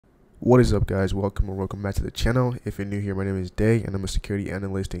What is up, guys? Welcome or welcome back to the channel. If you're new here, my name is Day and I'm a security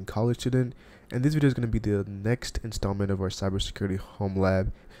analyst and college student, and this video is going to be the next installment of our cybersecurity home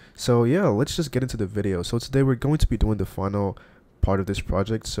lab. So yeah, let's just get into the video. So today we're going to be doing the final part of this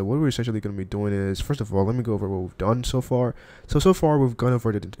project. So what we're essentially going to be doing is, first of all, let me go over what we've done so far. So far we've gone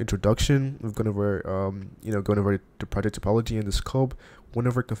over the introduction, we've gone over gone over the project topology and the scope, went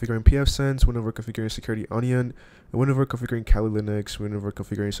over configuring pfSense, went over configuring security onion, and went over configuring Kali Linux, went over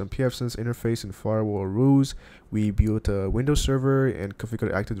configuring some pfSense interface and firewall rules. We built a Windows server and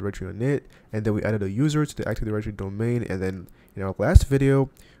configured Active Directory on it, and then we added a user to the Active Directory domain, and then in our last video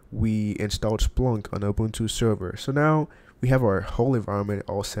we installed Splunk on Ubuntu server. So now we have our whole environment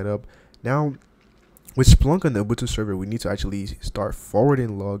all set up. Now with Splunk on the Ubuntu server, we need to actually start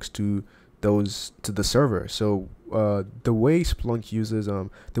forwarding logs to the server. So the way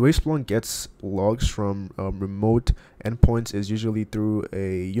Splunk gets logs from remote endpoints is usually through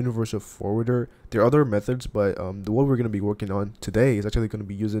a universal forwarder. There are other methods, but the one we're going to be working on today is actually going to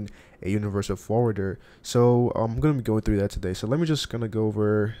be using a universal forwarder. So I'm going to be going through that today. So let me just kind of go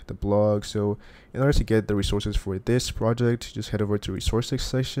over the blog. So in order to get the resources for this project, just head over to resources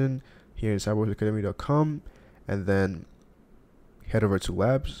section here in cybersecurity.com, and then head over to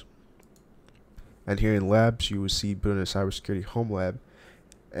labs. And here in labs, you will see building a cybersecurity home lab.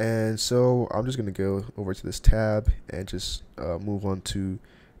 And so I'm just going to go over to this tab and just move on to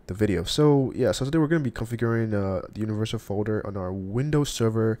the video. So yeah, so today we're going to be configuring the universal folder on our Windows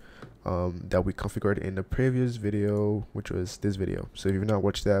server that we configured in the previous video, which was this video. So if you've not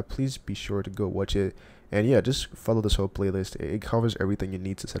watched that, please be sure to go watch it. And yeah, just follow this whole playlist. It covers everything you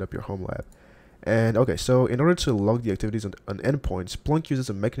need to set up your home lab. And okay, so in order to log the activities on endpoints, Splunk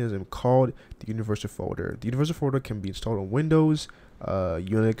uses a mechanism called the universal folder. The universal folder can be installed on Windows,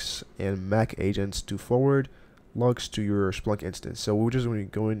 Unix, and Mac agents to forward logs to your Splunk instance. So we're just going to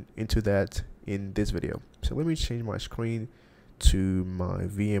be going into that in this video. So let me change my screen to my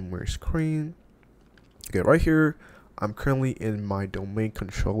VMware screen. Okay, right here, I'm currently in my domain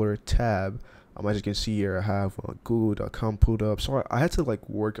controller tab. As you can see here, I have google.com pulled up. So I had to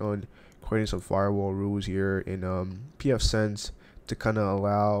work on creating some firewall rules here in pfSense to kind of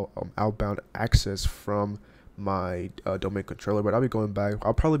allow outbound access from my domain controller. But I'll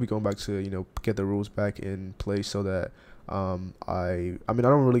probably be going back to get the rules back in place so that I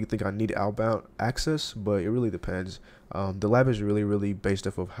don't really think I need outbound access, but it really depends. The lab is really based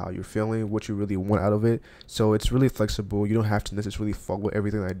off of how you're feeling, what you really want out of it. So it's really flexible. You don't have to necessarily follow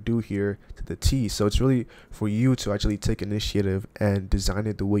everything I do here to the T. So it's really for you to actually take initiative and design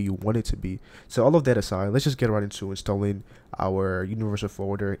it the way you want it to be. So all of that aside, let's just get right into installing our universal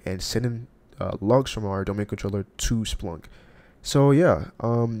forwarder and sending logs from our domain controller to Splunk. So yeah,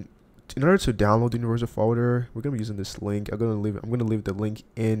 in order to download the universal folder, we're gonna be using this link. I'm gonna leave the link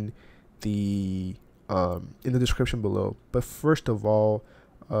in the description below. But first of all,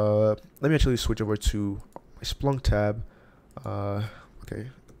 let me actually switch over to my Splunk tab.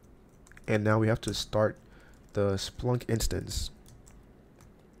 Okay, and now we have to start the Splunk instance.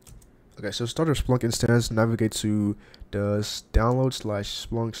 Okay, so start our Splunk instance. Navigate to the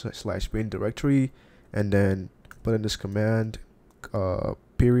download/Splunk/bin directory, and then put in this command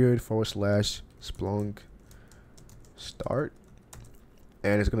 /Splunk start,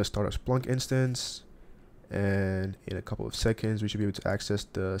 and it's going to start a Splunk instance, and in a couple of seconds we should be able to access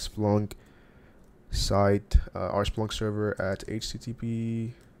the Splunk site, our Splunk server at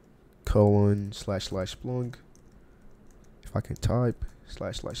http://Splunk, if I can type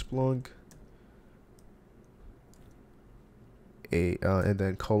 //Splunk and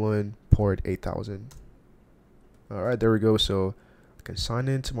then port 8000. Alright, there we go. So I can sign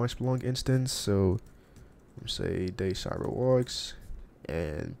into my Splunk instance. So I'm say day CYBERWOX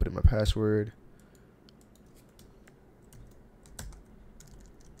and put in my password.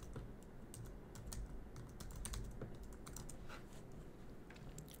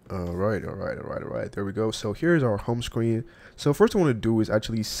 Alright, there we go. So here's our home screen. So first I want to do is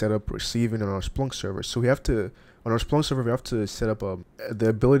actually set up receiving on our Splunk server. So we have to, on our Splunk server, we have to set up the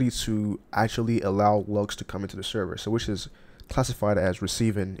ability to actually allow logs to come into the server, so which is classified as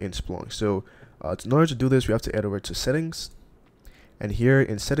receiving in Splunk. So in order to do this, we have to head over to settings, and here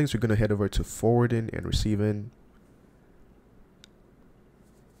in settings we're going to head over to forwarding and receiving.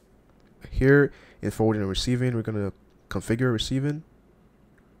 Here in forwarding and receiving, we're going to configure receiving,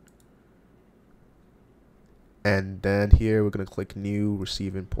 and then here we're going to click new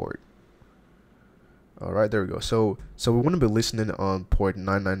receiving port. Alright, there we go. So we want to be listening on port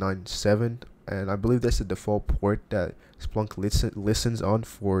 9997, and I believe that's the default port that Splunk listens on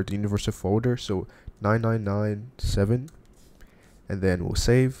for the universal folder. So 9997, and then we'll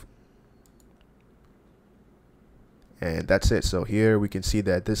save. and that's it. So here we can see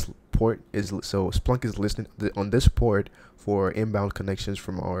that this port is, so Splunk is listening on this port for inbound connections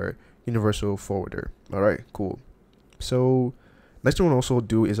from our universal forwarder. All right, cool. So next thing we'll also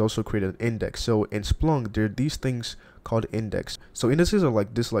do is also create an index. So in Splunk, there are these things called index. So indexes are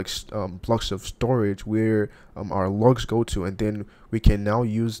like this, blocks of storage where our logs go to, and then we can now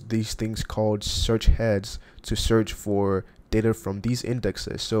use these things called search heads to search for data from these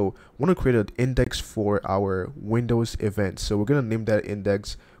indexes. So I want to create an index for our Windows events. So we're gonna name that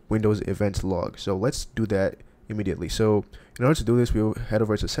index Windows events log. So let's do that immediately. So in order to do this, we'll head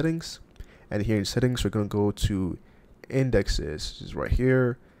over to settings, and here in settings, we're gonna go to indexes. This is right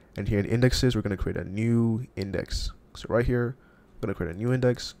here, and here in indexes, we're gonna create a new index. So right here, we're gonna create a new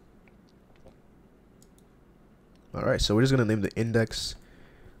index. All right, so we're just gonna name the index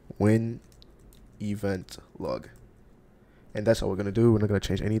Win event log. And that's all we're gonna do. We're not gonna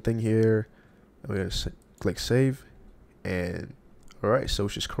change anything here. We're gonna click save, and all right. So we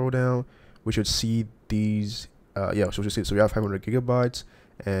should scroll down. We should see these. Yeah. So we should see. So we have 500 gigabytes,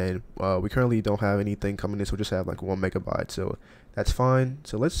 and we currently don't have anything coming in. So we just have like 1 megabyte. So that's fine.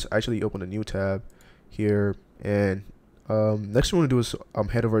 So let's actually open a new tab here, and next thing we want to do is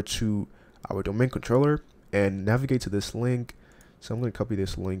head over to our domain controller and navigate to this link. So I'm gonna copy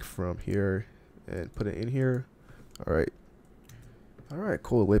this link from here and put it in here. All right. All right,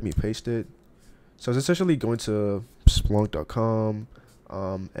 cool. Let me paste it. So it's essentially going to splunk.com,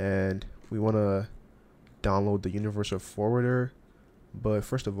 and we want to download the universal forwarder. But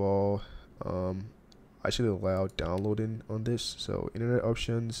first of all, I should allow downloading on this. So internet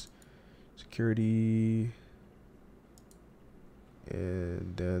options, security,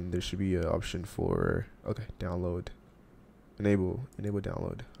 and then there should be an option for download, enable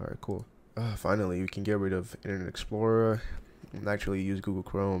download. All right, cool. Finally, we can get rid of Internet Explorer and actually use Google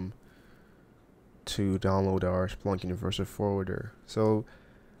Chrome to download our Splunk Universal Forwarder. So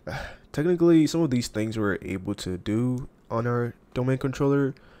technically, some of these things we're able to do on our domain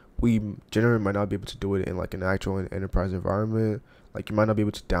controller, we generally might not be able to do it in like an actual enterprise environment. Like you might not be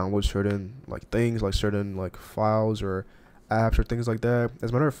able to download certain things, like certain files or apps or things like that.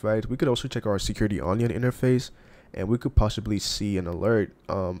 As a matter of fact, we could also check our Security Onion interface, and we could possibly see an alert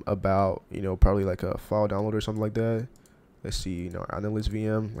about probably like a file download or something like that. Let's see, our analyst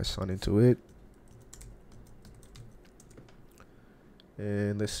VM. Let's sign into it,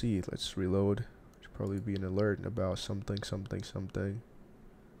 and let's see. Let's reload. Should probably be an alert about something.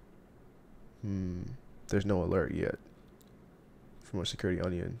 There's no alert yet from our Security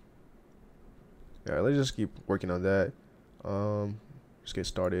Onion. All right, let's just keep working on that. Let's get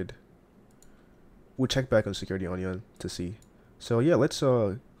started. We'll check back on Security Onion to see. So yeah, let's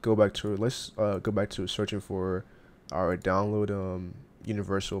go back to searching for our download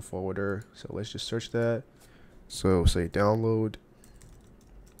universal forwarder. So let's just search that. So say download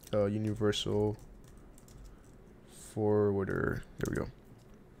universal forwarder. There we go.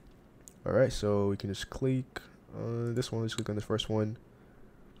 All right, so we can just click on this one. Let's click on the first one.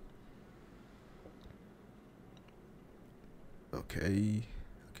 Okay,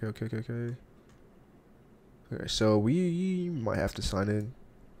 so we might have to sign in.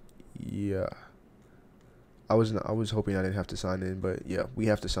 Yeah, I was hoping I didn't have to sign in, but yeah, we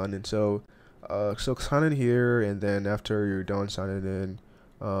have to sign in. So so sign in here, and then after you're done signing in,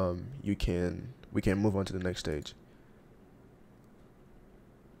 we can move on to the next stage.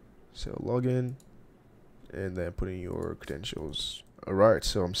 So log in, and then put in your credentials. Alright,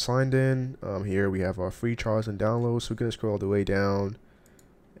 so I'm signed in. Here we have our free trials and downloads. So we're gonna scroll all the way down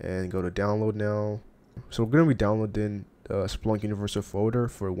and go to download now. So we're gonna be downloading Splunk Universal Folder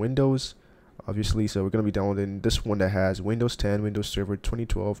for Windows, obviously. So we're gonna be downloading this one that has Windows 10, Windows Server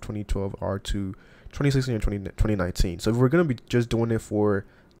 2012, 2012 R2, 2016, and 2019. So if we're gonna be just doing it for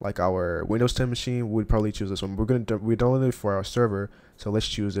like our Windows 10 machine, we'd probably choose this one. We're downloading it for our server, so let's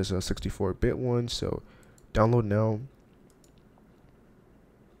choose this 64-bit one. So download now.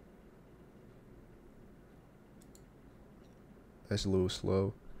 That's a little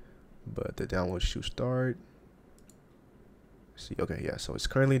slow, but the download should start. See, okay, yeah, so it's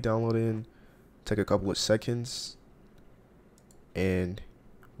currently downloading. Take a couple of seconds, and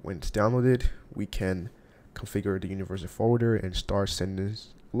when it's downloaded, we can configure the universal forwarder and start sending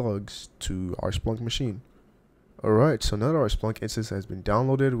logs to our Splunk machine. Alright, so now that our Splunk instance has been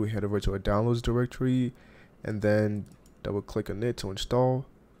downloaded, we head over to our downloads directory and then double click on it to install.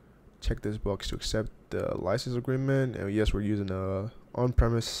 Check this box to accept the license agreement, and yes, we're using a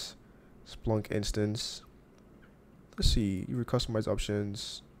on-premise Splunk instance. Let's see, your customize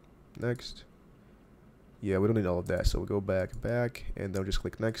options. Next. Yeah, we don't need all of that, so we'll go back, and then just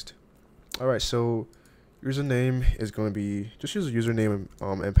click next. Alright, so Username is going to be, just use a username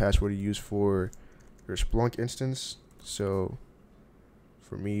and password you use for your Splunk instance. So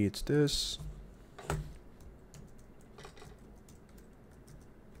for me, it's this.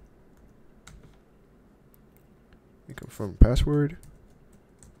 You confirm password.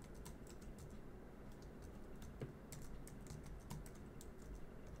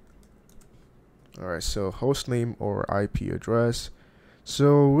 Alright, so host name or IP address.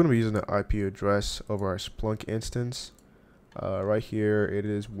 So we're going to be using the IP address of our Splunk instance. Right here, it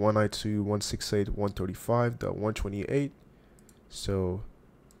is 192.168.135.128. So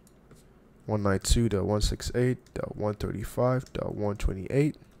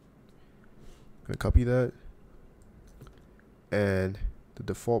 192.168.135.128. Gonna copy that. And the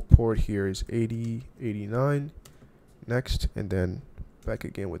default port here is 8089. Next, and then back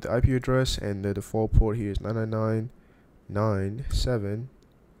again with the IP address, and the default port here is 999.97.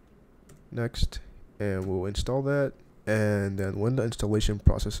 Next, and we'll install that. And then when the installation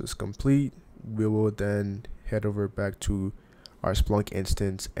process is complete, we will then head over back to our Splunk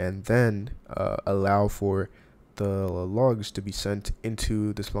instance and then allow for the logs to be sent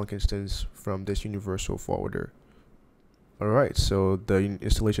into the Splunk instance from this universal forwarder. Alright, so the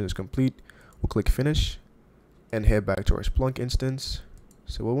installation is complete. We'll click finish and head back to our Splunk instance.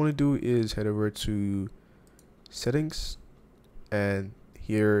 So what we want to do is head over to settings, and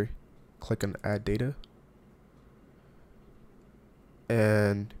here click on add data.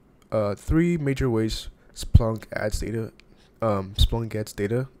 And three major ways Splunk adds data. Splunk gets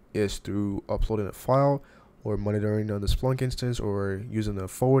data is through uploading a file, or monitoring on the Splunk instance, or using a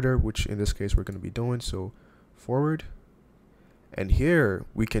forwarder, which in this case we're going to be doing. So forward, and here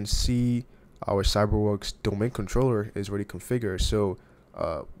we can see our CYBERWOX domain controller is already configured. So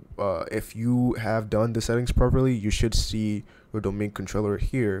if you have done the settings properly, you should see your domain controller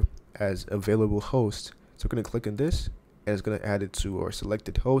here as available host. So we're going to click on this, and it's going to add it to our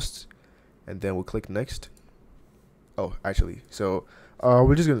selected hosts, and then we'll click next. Oh, actually, so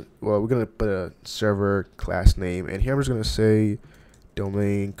we're gonna put a server class name, and here I'm just gonna say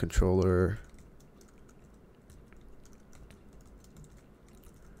domain controller.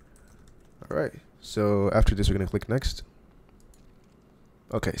 All right, so after this we're gonna click next.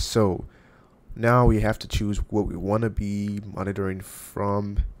 Okay, so now we have to choose what we want to be monitoring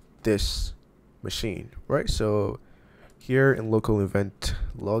from this machine, right? So here in local event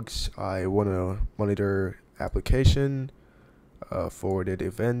logs, I want to monitor application, forwarded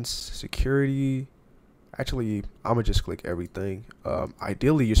events, security. Actually, I'm gonna just click everything.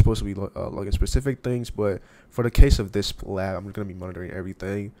 Ideally, you're supposed to be logging specific things, but for the case of this lab, I'm gonna be monitoring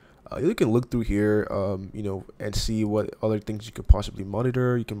everything. You can look through here, you know, and see what other things you could possibly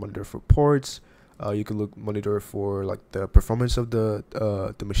monitor. You can monitor for ports. You can monitor for like the performance of the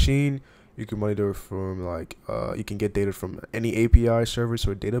machine. You can monitor from like you can get data from any API service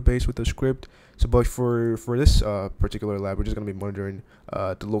or database with a script. So, but for this particular lab, we're just gonna be monitoring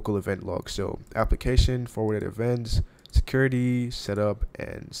the local event log. So, application, forwarded events, security, setup,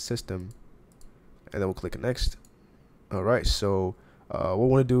 and system, and then we'll click next. All right. So, what we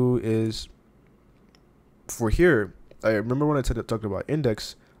want to do is for here. I remember when I talked about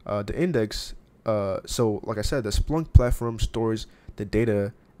index. The index. So, like I said, the Splunk platform stores the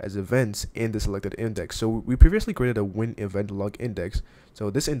data as events in the selected index. So we previously created a win event log index.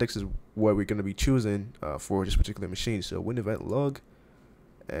 So this index is what we're going to be choosing for this particular machine. So win event log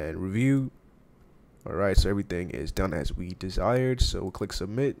and review. All right, so everything is done as we desired. So we'll click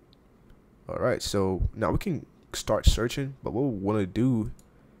submit. All right, so now we can start searching. But what we want to do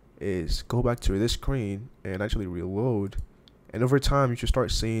is go back to this screen and actually reload. And over time, you should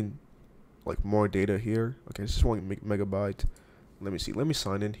start seeing like more data here. Okay, this is 1 megabyte. Let me see. Let me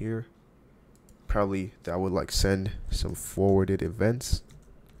sign in here. Probably that would like send some forwarded events.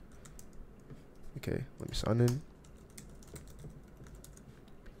 Okay, let me sign in.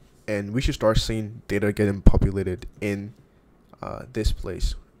 And we should start seeing data getting populated in this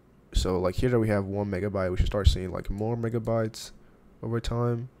place. So like here we have 1 megabyte. We should start seeing like more megabytes over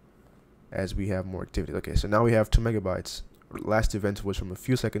time as we have more activity. Okay, so now we have 2 megabytes. Last event was from a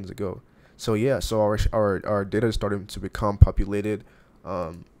few seconds ago. So yeah, so our data is starting to become populated.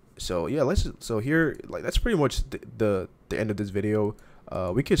 So yeah, so here, like, that's pretty much the end of this video.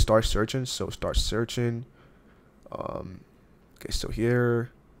 We could start searching. So start searching. Okay, so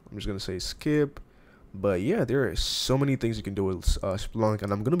here I'm just gonna say skip. But yeah, there are so many things you can do with Splunk,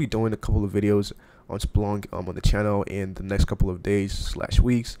 and I'm gonna be doing a couple of videos on Splunk on the channel in the next couple of days /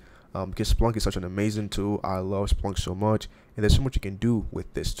 weeks. Because Splunk is such an amazing tool. I love Splunk so much, and there's so much you can do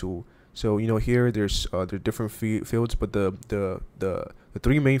with this tool. So you know, here there are different fields, but the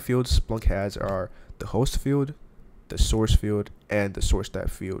 3 main fields Splunk has are the host field, the source field, and the source type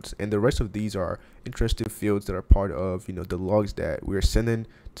fields. And the rest of these are interesting fields that are part of, you know, the logs that we're sending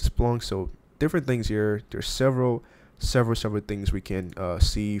to Splunk. So different things here. There's several things we can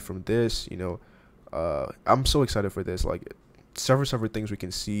see from this. You know, I'm so excited for this. Like several things we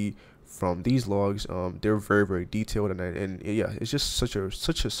can see from these logs. They're very detailed, and yeah, it's just such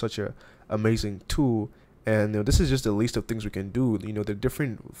a amazing tool. And you know, this is just the list of things we can do. You know, the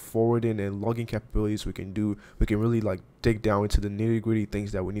different forwarding and logging capabilities we can do. We can really like dig down into the nitty-gritty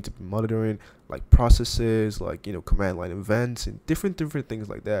things that we need to be monitoring, like processes, like, you know, command line events, and different things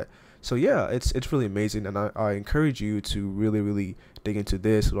like that. So yeah, it's really amazing, and I encourage you to really dig into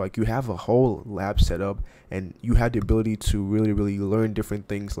this. Like, you have a whole lab set up, and you have the ability to really learn different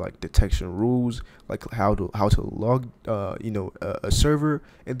things like detection rules, like how to log you know, a server,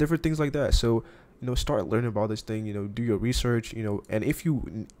 and different things like that. So, you know, start learning about this thing, you know, do your research, you know, and if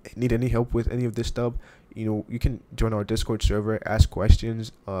you need any help with any of this stuff, you know, you can join our Discord server, ask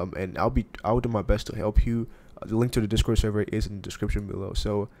questions, and I'll do my best to help you. The link to the Discord server is in the description below.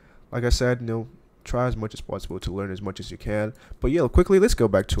 So like I said, you know, try as much as possible to learn as much as you can. But yeah, quickly, let's go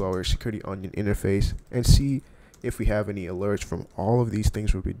back to our Security Onion interface and see if we have any alerts from all of these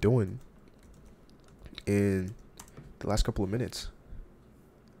things we'll be doing in the last couple of minutes.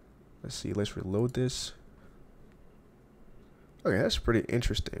 Let's see, let's reload this. Okay, that's pretty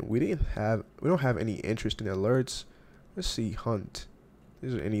interesting. We don't have any interesting alerts. Let's see, hunt.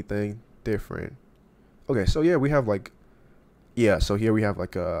 Is there anything different? Okay, so yeah, we have like, yeah, so here we have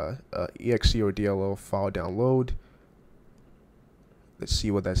like a exe or DLL file download. Let's see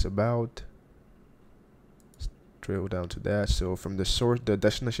what that's about. Let's drill down to that. So from the source, the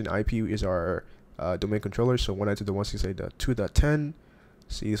destination IP is our domain controller. So 192.168.2.10.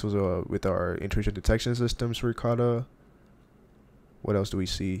 See, this was with our intrusion detection systems Ricotta. What else do we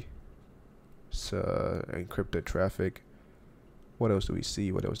see? It's encrypted traffic. What else do we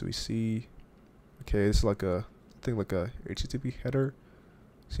see? Okay, it's like I think like a HTTP header.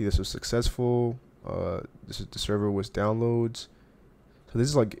 See, this was successful. This is the server was downloads. So this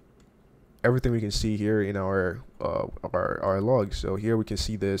is like everything we can see here in our logs. So here we can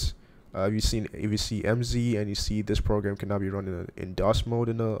see this. If you see MZ and you see this program cannot be run in DOS mode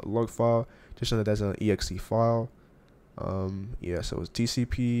in a log file, just know that that's an exe file. Yeah, so it's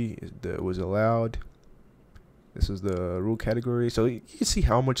TCP. It was allowed. This is the rule category. So you can see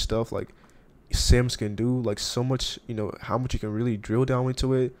how much stuff like SIMs can do, like so much, you know, how much you can really drill down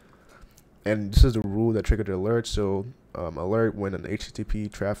into it. And this is the rule that triggered the alert. So alert when an HTTP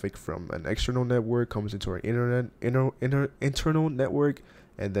traffic from an external network comes into our internal network.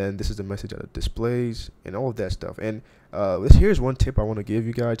 And then this is the message that it displays and all of that stuff. And here's one tip I want to give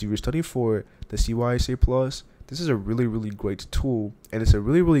you guys. If you're studying for the CYSA Plus, this is a really great tool, and it's a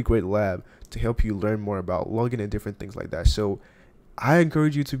really great lab to help you learn more about logging and different things like that. So I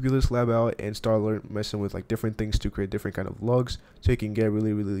encourage you to build this lab out and start messing with like different things to create different kind of logs, so you can get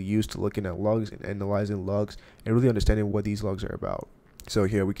really used to looking at logs and analyzing logs and really understanding what these logs are about. So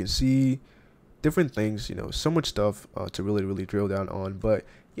here we can see different things, you know, so much stuff to really drill down on. But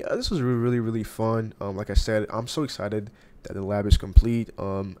yeah, this was really fun. Like I said, I'm so excited that the lab is complete,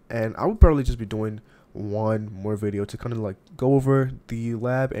 and I will probably just be doing one more video to kind of like go over the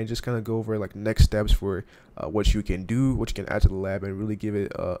lab and just kind of go over like next steps for what you can do, what you can add to the lab, and really give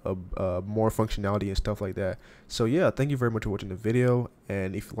it more functionality and stuff like that. So yeah, thank you very much for watching the video,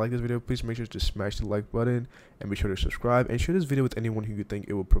 and if you like this video, please make sure to smash the like button and be sure to subscribe and share this video with anyone who you think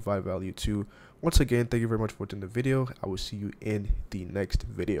it will provide value to. Once again, thank you very much for watching the video. I will see you in the next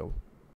video.